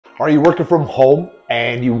Are you working from home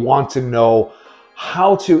and you want to know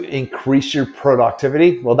how to increase your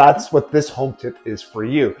productivity? Well, that's what this home tip is for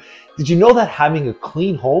you. Did you know that having a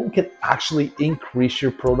clean home can actually increase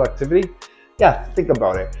your productivity? Yeah, think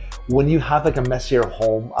about it. When you have like a messier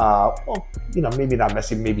home, well, maybe not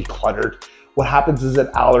messy, maybe cluttered, what happens is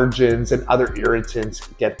that allergens and other irritants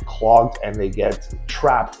get clogged and they get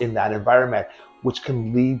trapped in that environment, which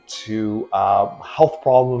can lead to health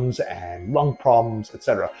problems and lung problems,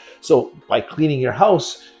 etc. So by cleaning your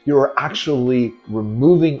house, you're actually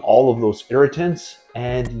removing all of those irritants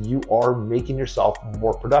and you are making yourself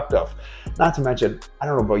more productive. Not to mention, I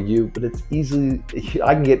don't know about you, but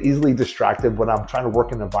I can get easily distracted when I'm trying to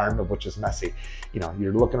work in an environment which is messy.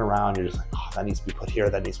 You're looking around, you're just like, oh, that needs to be put here,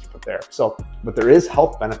 that needs to be put there. So, but there is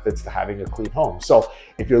health benefits to having a clean home. So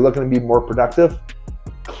if you're looking to be more productive,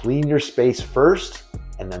 clean your space first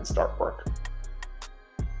and then start work.